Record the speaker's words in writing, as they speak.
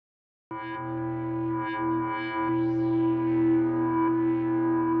Sportful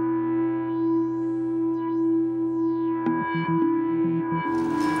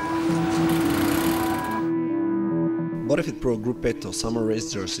Gruppetto summer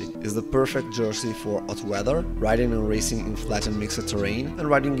race jersey is the perfect jersey for hot weather, riding and racing in flat and mixed terrain, and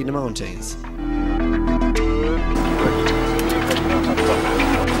riding in the mountains.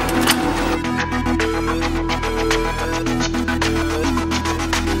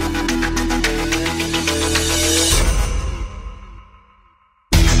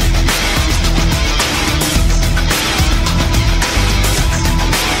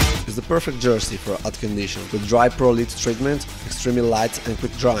 It's the perfect jersey for hot conditions, with dry pro-lit treatment, extremely light and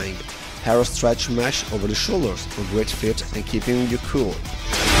quick drying, aero stretch mesh over the shoulders for great fit and keeping you cool.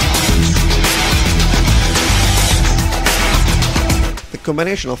 The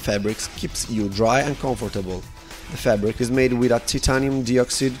combination of fabrics keeps you dry and comfortable. The fabric is made with a titanium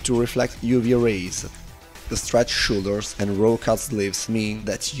dioxide to reflect UV rays. The stretched shoulders and roll-cut sleeves mean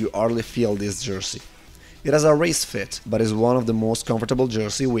that you hardly feel this jersey. It has a race fit, but is one of the most comfortable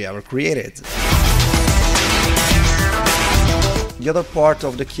jerseys we ever created. The other part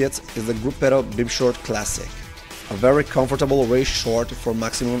of the kit is the Gruppetto Bib Short Classic, a very comfortable race short for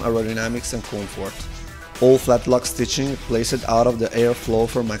maximum aerodynamics and comfort. All flat lock stitching placed out of the airflow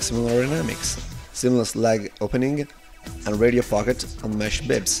for maximum aerodynamics, seamless leg opening and radio pocket on mesh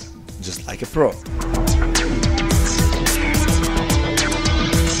bibs, just like a pro.